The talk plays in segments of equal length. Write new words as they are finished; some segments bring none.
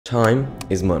Time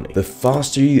is money. The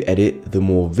faster you edit, the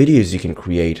more videos you can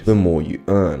create, the more you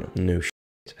earn. No shit.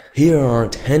 Here are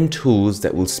 10 tools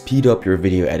that will speed up your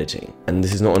video editing. And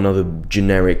this is not another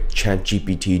generic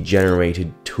ChatGPT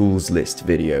generated tools list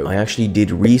video. I actually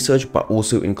did research, but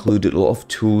also included a lot of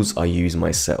tools I use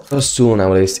myself. First tool on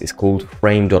our list is called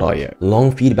frame.io.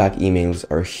 Long feedback emails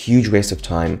are a huge waste of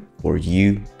time for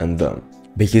you and them,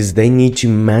 because they need to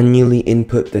manually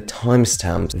input the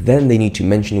timestamps, then they need to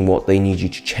mention what they need you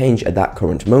to change at that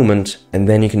current moment, and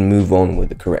then you can move on with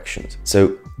the corrections.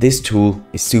 So this tool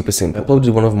is super simple. I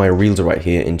uploaded one of my reels right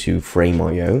here into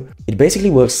Frame.io. It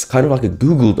basically works kind of like a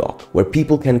Google Doc, where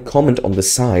people can comment on the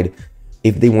side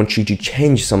if they want you to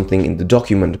change something in the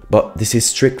document, but this is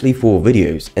strictly for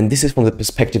videos, and this is from the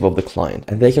perspective of the client,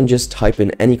 and they can just type in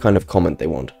any kind of comment they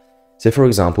want. So for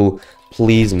example,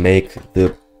 please make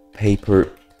the paper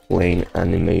plane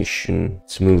animation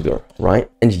smoother,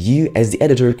 right? And you as the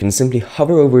editor can simply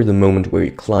hover over the moment where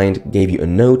your client gave you a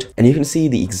note, and you can see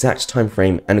the exact time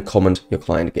frame and comment your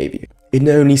client gave you. It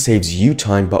not only saves you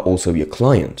time, but also your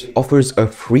client. It offers a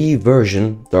free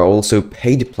version. There are also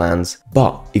paid plans,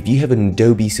 but if you have an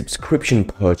Adobe subscription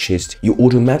purchased, you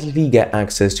automatically get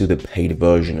access to the paid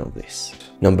version of this.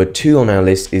 Number 2 on our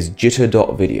list is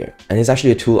JITTER.VIDEO, and it's actually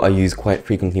a tool I use quite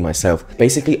frequently myself. It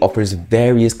basically offers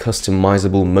various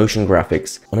customizable motion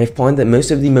graphics, and I find that most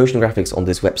of the motion graphics on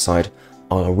this website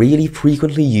are really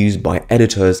frequently used by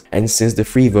editors, and since the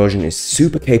free version is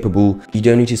super capable, you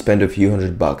don't need to spend a few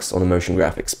 $100 on a motion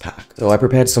graphics pack. So I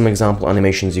prepared some example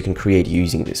animations you can create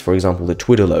using this. For example, the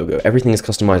Twitter logo. Everything is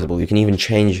customizable. You can even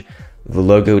change the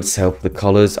logo itself, the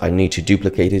colors. I need to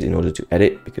duplicate it in order to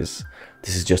edit because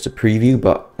this is just a preview,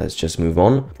 but let's just move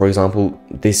on. For example,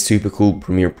 this super cool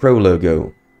Premiere Pro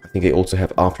logo. I think they also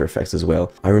have After Effects as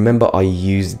well. I remember I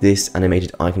used this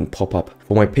animated icon pop-up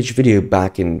for my pitch video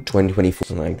back in 2024,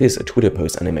 something like this, a Twitter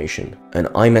post animation, an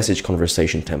iMessage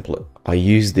conversation template. I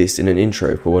used this in an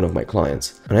intro for one of my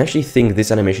clients. And I actually think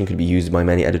this animation could be used by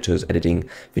many editors editing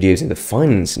videos in the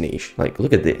finance niche. Like,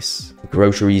 look at this.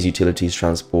 Groceries, utilities,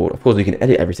 transport. Of course, you can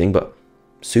edit everything, but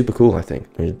super cool, I think.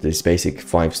 This basic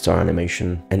 5-star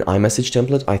animation. An iMessage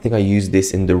template, I think I used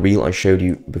this in the reel I showed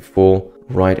you before,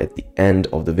 right at the end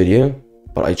of the video,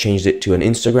 but I changed it to an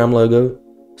Instagram logo,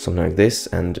 something like this,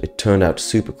 and it turned out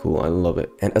super cool. I love it.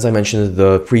 And as I mentioned,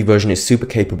 the free version is super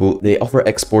capable. They offer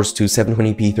exports to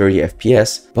 720p 30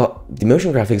 FPS, but the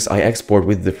motion graphics I export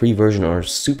with the free version are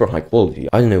super high quality.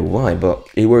 I don't know why, but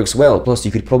it works well. Plus,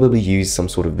 you could probably use some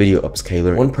sort of video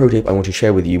upscaler. One pro tip I want to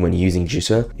share with you when using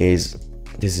Jitter is,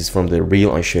 this is from the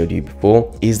reel I showed you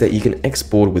before, is that you can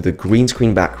export with a green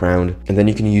screen background, and then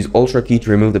you can use Alt key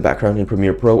to remove the background in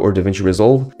Premiere Pro or DaVinci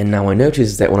Resolve. And now I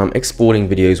notice that when I'm exporting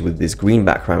videos with this green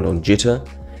background on Jitter,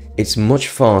 it's much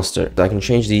faster. I can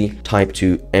change the type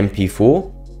to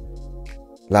MP4.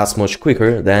 That's much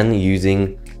quicker than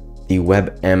using the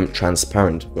WebM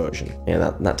transparent version.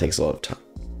 Yeah, that takes a lot of time.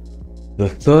 The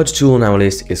third tool on our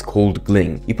list is called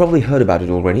GLING. You probably heard about it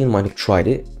already and might have tried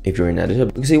it if you're an editor,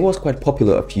 because it was quite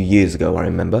popular a few years ago, I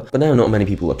remember, but now not many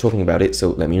people are talking about it, so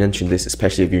let me mention this,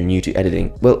 especially if you're new to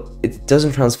editing. Well, it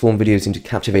doesn't transform videos into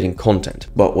captivating content,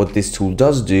 but what this tool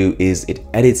does do is it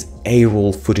edits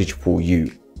A-roll footage for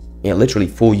you. Yeah, literally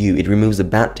for you. It removes the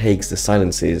bad takes, the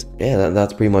silences. Yeah,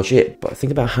 that's pretty much it. But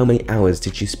think about how many hours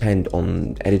did you spend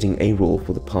on editing A-roll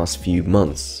for the past few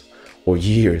months or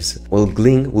years. Well,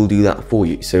 GLING will do that for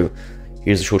you. So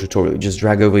here's a short tutorial. Just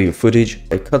drag over your footage,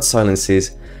 it cuts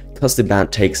silences, cuts the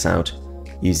bad takes out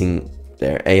using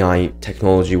their AI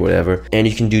technology, whatever, and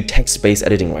you can do text-based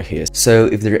editing right here. So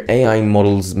if their AI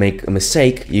models make a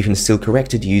mistake, you can still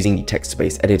correct it using the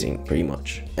text-based editing, pretty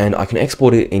much. And I can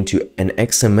export it into an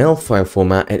XML file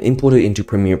format and import it into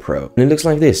Premiere Pro. And it looks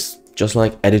like this. Just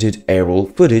like edited A-roll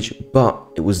footage, but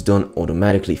it was done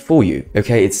automatically for you.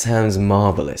 Okay, it sounds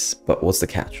marvelous, but what's the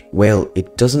catch? Well,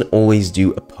 it doesn't always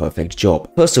do a perfect job.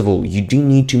 First of all, you do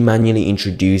need to manually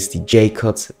introduce the J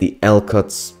cuts, the L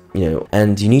cuts,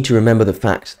 and you need to remember the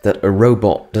fact that a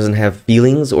robot doesn't have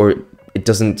feelings, or it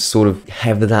doesn't sort of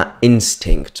have that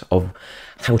instinct of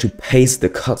how to pace the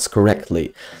cuts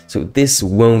correctly. So this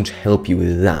won't help you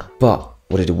with that. But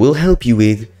what it will help you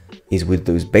with is with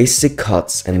those basic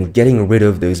cuts and getting rid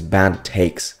of those bad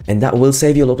takes. And that will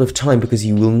save you a lot of time because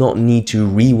you will not need to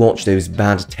rewatch those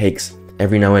bad takes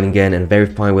every now and again and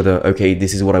verify whether, okay,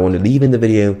 this is what I want to leave in the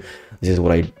video, this is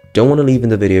what I don't want to leave in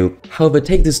the video. However,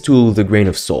 take this tool with a grain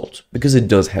of salt because it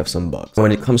does have some bugs.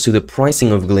 When it comes to the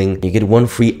pricing of GLING, you get one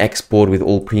free export with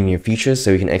all premium features,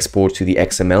 so you can export to the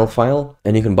XML file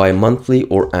and you can buy monthly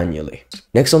or annually.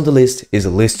 Next on the list is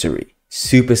Listary.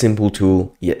 Super simple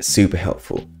tool, yet super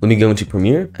helpful. Let me go into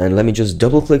Premiere and let me just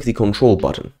double click the control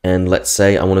button. And let's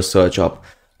say I want to search up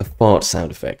a fart sound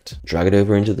effect. Drag it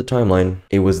over into the timeline.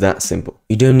 It was that simple.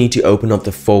 You don't need to open up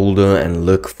the folder and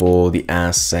look for the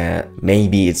asset.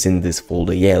 Maybe it's in this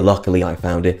folder. Yeah, luckily I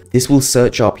found it. This will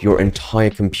search up your entire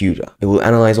computer. It will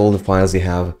analyze all the files you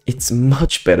have. It's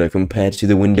much better compared to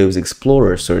the Windows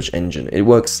Explorer search engine. It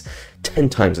works 10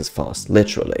 times as fast,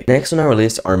 literally. Next on our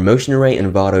list are Motion Array,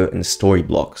 ENVATO, and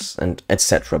Storyblocks, and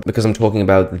etc. Because I'm talking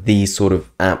about these sort of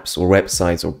apps or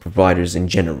websites or providers in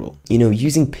general. You know,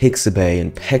 using Pixabay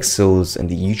and Pexels and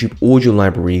the YouTube audio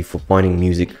library for finding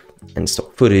music and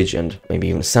stock footage and maybe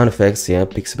even sound effects. Yeah,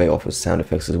 Pixabay offers sound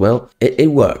effects as well.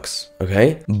 It works,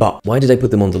 okay? But why did I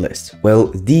put them on the list? Well,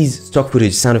 these stock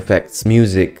footage, sound effects,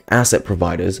 music, asset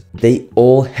providers, they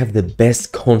all have the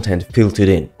best content filtered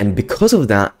in. And because of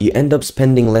that, you end up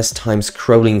spending less time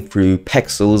scrolling through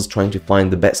Pexels trying to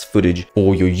find the best footage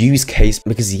for your use case.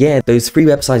 Because yeah, those free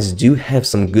websites do have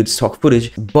some good stock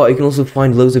footage, but you can also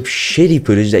find loads of shitty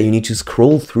footage that you need to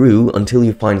scroll through until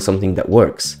you find something that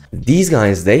works. These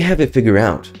guys, they have it figured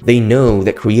out. They know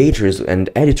that creators and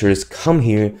editors come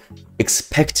here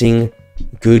expecting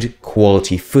good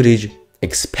quality footage,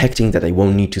 expecting that they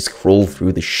won't need to scroll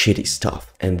through the shitty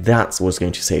stuff. And that's what's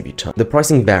going to save you time. The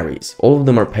pricing varies. All of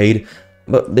them are paid,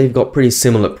 but they've got pretty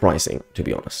similar pricing, to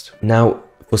be honest. Now,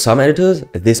 for some editors,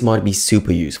 this might be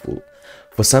super useful.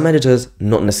 For some editors,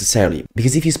 not necessarily.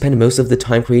 Because if you spend most of the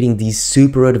time creating these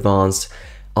super advanced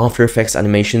After Effects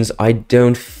animations, I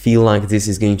don't feel like this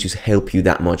is going to help you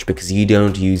that much because you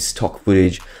don't use stock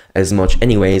footage as much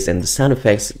anyways, and the sound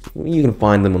effects, you can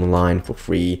find them online for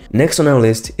free. Next on our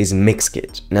list is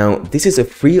MIXKIT. Now, this is a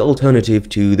free alternative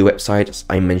to the websites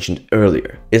I mentioned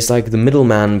earlier. It's like the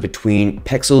middleman between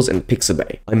Pexels and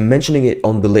Pixabay. I'm mentioning it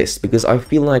on the list because I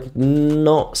feel like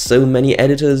not so many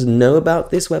editors know about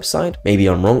this website. Maybe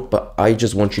I'm wrong, but I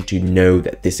just want you to know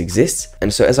that this exists.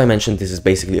 And so as I mentioned, this is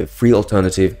basically a free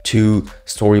alternative to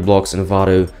Storyblocks,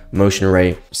 ENVATO, Motion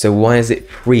Array. So why is it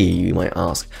free, you might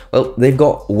ask? Well, they've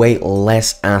got way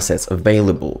less assets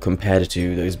available compared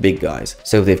to those big guys.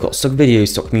 So they've got stock videos,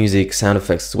 stock music, sound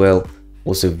effects as well.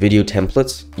 Also video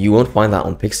templates. You won't find that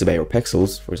on Pixabay or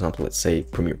Pexels, for example, let's say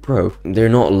Premiere Pro. They're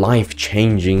not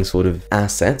life-changing sort of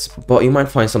assets, but you might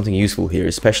find something useful here,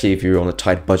 especially if you're on a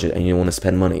tight budget and you don't want to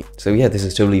spend money. So yeah, this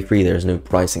is totally free, there's no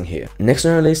pricing here. Next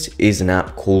on our list is an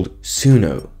app called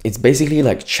SUNO. It's basically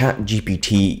like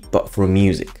ChatGPT, but for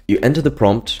music. You enter the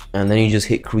prompt and then you just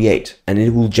hit create and it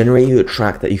will generate you a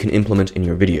track that you can implement in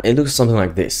your video. It looks something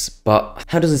like this, but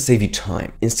how does it save you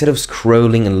time? Instead of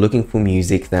scrolling and looking for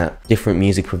music that different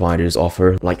music providers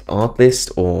offer, like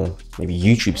Artlist or maybe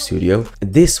YouTube Studio,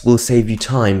 this will save you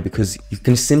time because you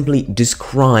can simply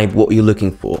describe what you're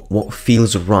looking for, what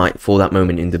feels right for that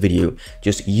moment in the video.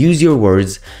 Just use your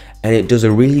words, and it does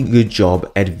a really good job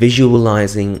at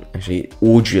visualizing, actually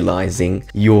audializing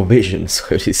your vision,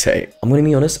 so to say. I'm gonna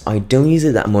be honest, I don't use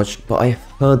it that much, but I've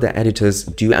heard that editors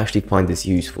do actually find this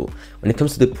useful. When it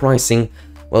comes to the pricing,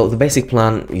 well, the basic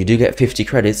plan, you do get 50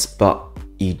 credits, but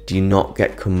you do not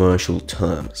get commercial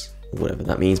terms, whatever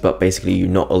that means, but basically you're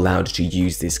not allowed to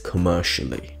use this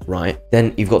commercially, right?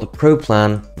 Then you've got the pro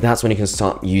plan. That's when you can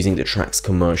start using the tracks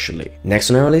commercially. Next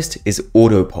on our list is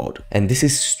AUTOPOD, and this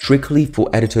is strictly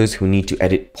for editors who need to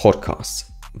edit podcasts.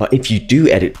 But if you do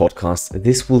edit podcasts,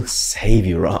 this will save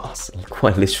your ass,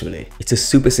 quite literally. It's a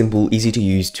super simple, easy to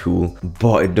use tool,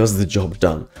 but it does the job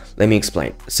done. Let me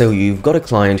explain. So you've got a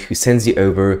client who sends you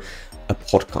over a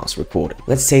podcast recording.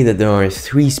 Let's say that there are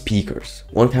 3 speakers.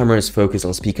 One camera is focused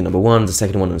on speaker number 1, the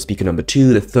second one on speaker number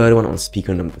 2, the third one on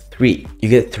speaker number 3. You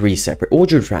get 3 separate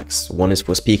audio tracks. One is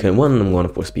for speaker 1 and one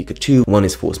for speaker 2, one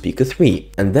is for speaker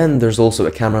 3. And then there's also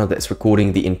a camera that's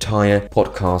recording the entire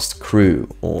podcast crew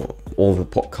or all the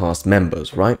podcast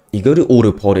members, right? You go to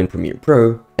AUTOPOD in Premiere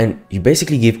Pro and you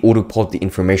basically give AUTOPOD the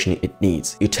information it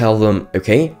needs. You tell them,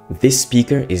 okay, this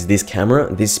speaker is this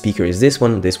camera, this speaker is this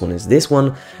one is this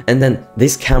one, and then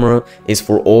this camera is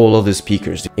for all other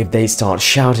speakers. If they start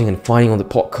shouting and fighting on the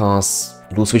podcasts,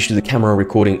 it will switch to the camera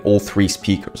recording all 3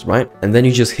 speakers, right? And then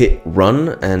you just hit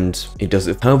run and it does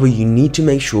it. However, you need to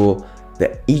make sure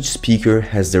that each speaker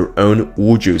has their own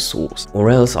audio source,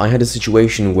 or else I had a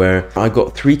situation where I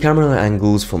got 3 camera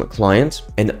angles from a client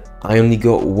and I only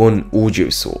got 1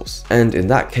 audio source, and in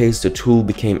that case the tool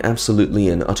became absolutely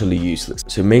and utterly useless.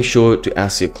 So make sure to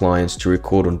ask your clients to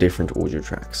record on different audio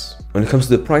tracks. When it comes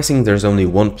to the pricing, there's only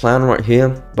one plan right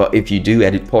here, but if you do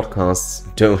edit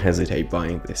podcasts, don't hesitate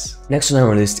buying this. Next on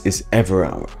our list is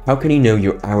EVERHOUR. How can you know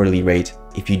your hourly rate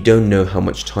if you don't know how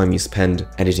much time you spend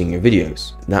editing your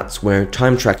videos? That's where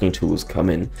time tracking tools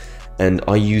come in. and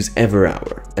I use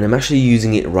EVERHOUR, and I'm actually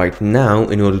using it right now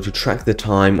in order to track the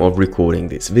time of recording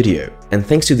this video. And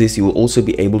thanks to this, you will also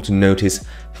be able to notice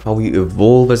how you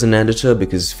evolve as an editor,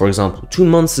 because for example, 2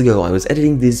 months ago I was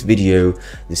editing this video,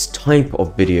 this type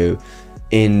of video,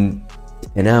 in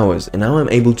 10 hours, and now I'm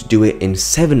able to do it in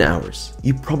 7 hours.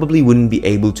 You probably wouldn't be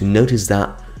able to notice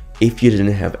that if you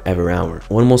didn't have EVERHOUR.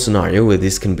 One more scenario where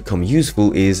this can become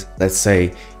useful is, let's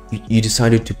say you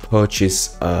decided to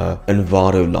purchase an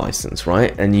ENVATO license,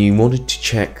 right? And you wanted to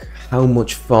check how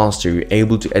much faster you're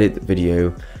able to edit the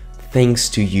video thanks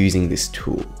to using this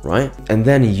tool, right? And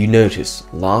then you notice,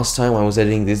 last time I was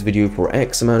editing this video for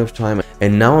X amount of time,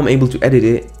 and now I'm able to edit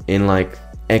it in like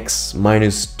X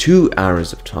minus 2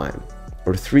 hours of time,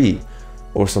 or 3,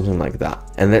 or something like that.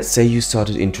 And let's say you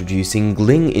started introducing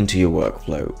GLING into your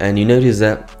workflow, and you notice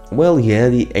that, well, yeah,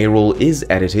 the A-roll is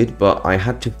edited, but I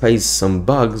had to face some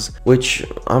bugs, which,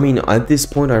 I mean, at this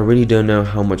point, I really don't know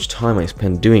how much time I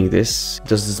spent doing this.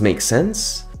 Does this make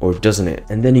sense? Or doesn't it?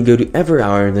 And then you go to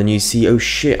EVERHOUR, and then you see, oh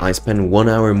shit, I spent 1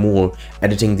 hour more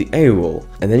editing the A-roll.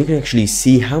 And then you can actually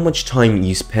see how much time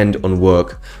you spend on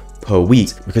work per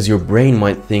week, because your brain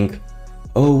might think,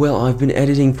 oh well, I've been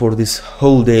editing for this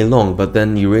whole day long, but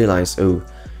then you realize, oh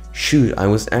shoot, I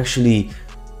was actually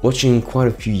watching quite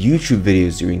a few YouTube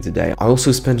videos during the day. I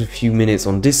also spent a few minutes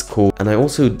on Discord, and I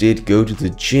also did go to the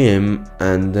gym,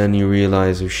 and then you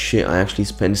realize, oh shit, I actually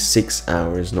spent 6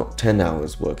 hours, not 10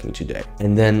 hours working today.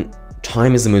 And then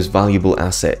time is the most valuable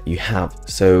asset you have.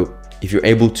 So if you're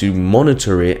able to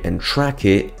monitor it and track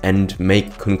it and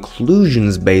make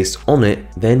conclusions based on it,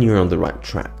 then you're on the right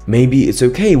track. Maybe it's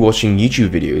okay watching YouTube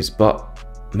videos, but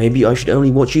maybe I should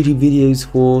only watch YouTube videos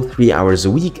for 3 hours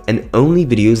a week and only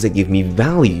videos that give me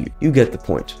value. You get the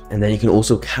point. And then you can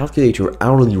also calculate your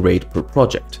hourly rate per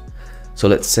project. So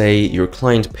let's say your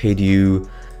client paid you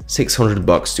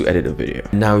 $600 to edit a video.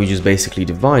 Now you just basically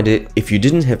divide it. If you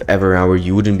didn't have EVERHOUR,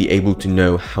 you wouldn't be able to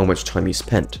know how much time you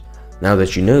spent. Now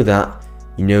that you know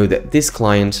that this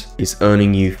client is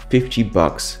earning you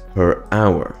 $50 per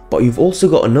hour. But you've also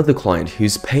got another client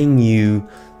who's paying you,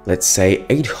 let's say,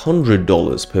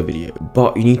 $800 per video,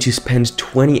 but you need to spend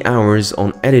 20 hours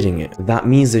on editing it. That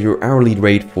means that your hourly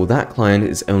rate for that client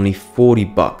is only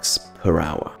 $40 per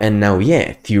hour. And now,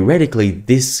 yeah, theoretically,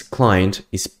 this client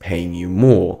is paying you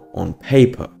more on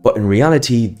paper, but in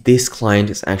reality, this client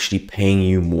is actually paying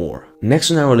you more.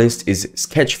 Next on our list is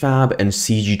Sketchfab and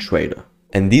CG Trader.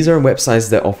 And these are websites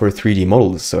that offer 3D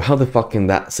models, so how the fuck can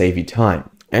that save you time?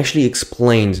 I actually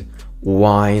explained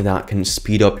why that can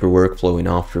speed up your workflow in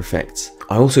After Effects.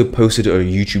 I also posted a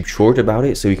YouTube short about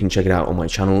it, so you can check it out on my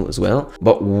channel as well.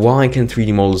 But why can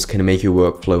 3D models make your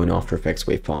workflow in After Effects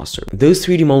way faster? Those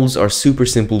 3D models are super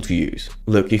simple to use.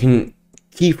 Look, you can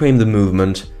keyframe the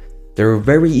movement. They're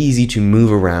very easy to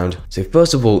move around. So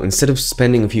first of all, instead of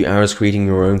spending a few hours creating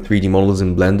your own 3D models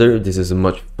in Blender, this is a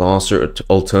much faster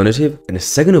alternative. And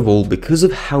second of all, because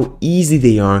of how easy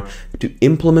they are to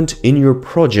implement in your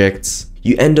projects,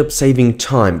 you end up saving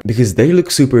time because they look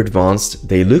super advanced,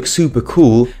 they look super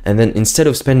cool, and then instead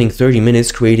of spending 30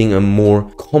 minutes creating a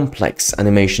more complex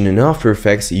animation in After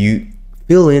Effects, you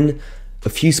fill in a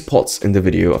few spots in the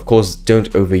video. Of course,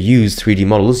 don't overuse 3D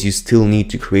models, you still need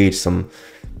to create some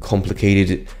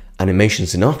complicated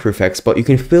animations in After Effects, but you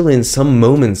can fill in some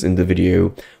moments in the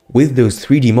video with those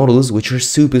 3D models which are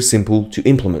super simple to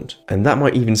implement. And that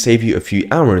might even save you a few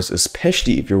hours,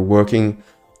 especially if you're working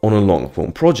on a long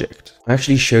form project. I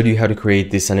actually showed you how to create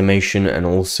this animation and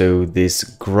also this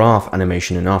graph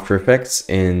animation in After Effects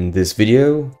in this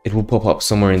video. It will pop up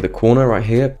somewhere in the corner right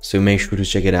here, so make sure to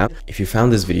check it out. If you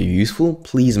found this video useful,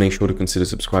 please make sure to consider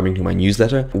subscribing to my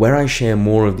newsletter, where I share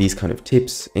more of these kind of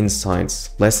tips,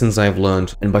 insights, lessons I've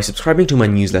learned. And by subscribing to my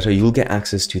newsletter, you'll get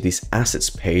access to this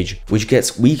assets page, which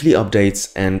gets weekly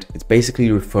updates, and it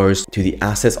basically refers to the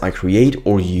assets I create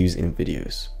or use in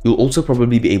videos. You'll also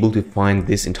probably be able to find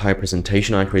this entire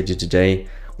presentation I created today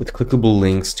with clickable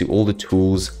links to all the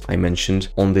tools I mentioned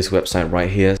on this website right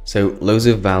here. So loads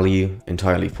of value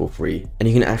entirely for free. And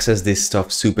you can access this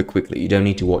stuff super quickly. You don't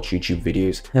need to watch YouTube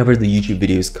videos. However, the YouTube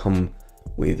videos come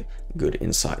with good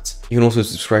insights. You can also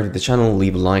subscribe to the channel,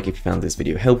 leave a like if you found this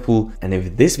video helpful. And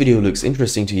if this video looks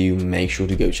interesting to you, make sure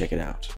to go check it out.